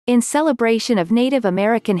In celebration of Native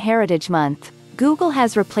American Heritage Month, Google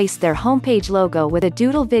has replaced their homepage logo with a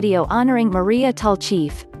doodle video honoring Maria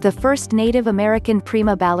Tallchief, the first Native American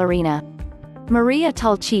prima ballerina. Maria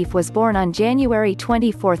Tallchief was born on January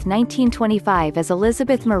 24, 1925 as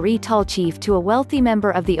Elizabeth Marie Tallchief to a wealthy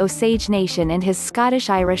member of the Osage Nation and his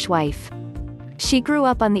Scottish-Irish wife. She grew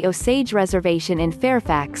up on the Osage Reservation in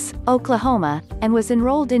Fairfax, Oklahoma, and was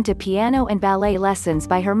enrolled into piano and ballet lessons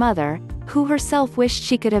by her mother, who herself wished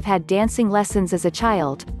she could have had dancing lessons as a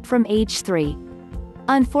child, from age 3.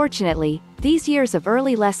 Unfortunately, these years of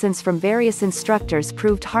early lessons from various instructors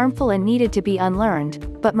proved harmful and needed to be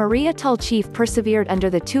unlearned, but Maria Tallchief persevered under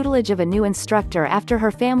the tutelage of a new instructor after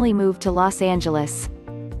her family moved to Los Angeles.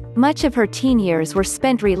 Much of her teen years were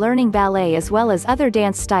spent relearning ballet as well as other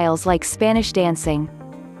dance styles like Spanish dancing.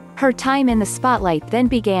 Her time in the spotlight then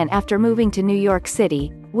began after moving to New York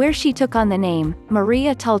City, where she took on the name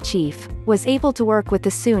Maria Tallchief, was able to work with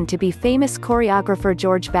the soon-to-be famous choreographer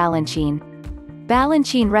George Balanchine.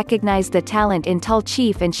 Balanchine recognized the talent in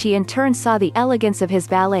Tallchief and she in turn saw the elegance of his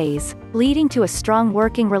ballets, leading to a strong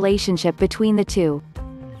working relationship between the two.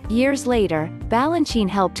 Years later, Balanchine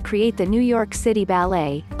helped create the New York City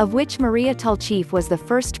Ballet, of which Maria Tallchief was the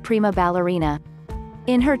first prima ballerina.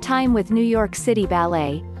 In her time with New York City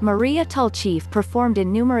Ballet, Maria Tallchief performed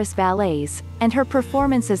in numerous ballets, and her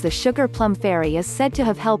performance as the Sugar Plum Fairy is said to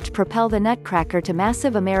have helped propel the Nutcracker to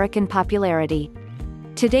massive American popularity.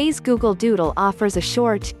 Today's Google Doodle offers a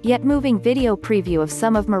short, yet moving video preview of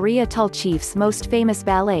some of Maria Tallchief's most famous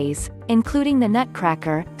ballets, including the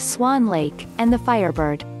Nutcracker, Swan Lake, and the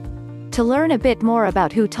Firebird. To learn a bit more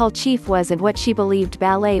about who Tallchief was and what she believed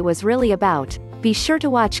ballet was really about, be sure to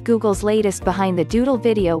watch Google's latest Behind the Doodle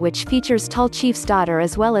video, which features Tallchief's daughter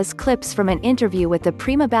as well as clips from an interview with the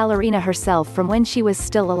prima ballerina herself from when she was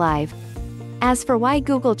still alive. As for why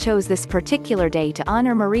Google chose this particular day to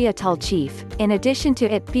honor Maria Tallchief, in addition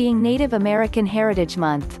to it being Native American Heritage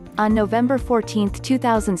Month, on November 14,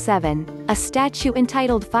 2007, a statue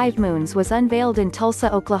entitled 5 Moons was unveiled in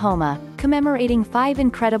Tulsa, Oklahoma, commemorating 5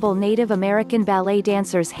 incredible Native American ballet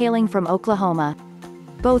dancers hailing from Oklahoma.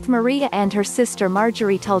 Both Maria and her sister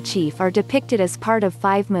Marjorie Tallchief are depicted as part of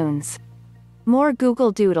 5 Moons. More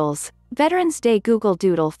Google Doodles. Veterans Day Google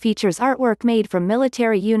Doodle features artwork made from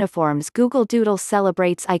military uniforms. Google Doodle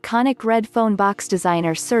celebrates iconic red phone box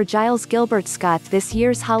designer Sir Giles Gilbert Scott. This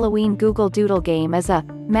year's Halloween Google Doodle game is a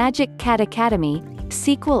Magic Cat Academy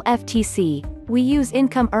sequel FTC. We use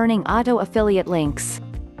income earning auto affiliate links.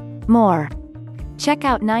 More. Check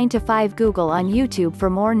out 9 to 5 Google on YouTube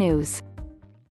for more news.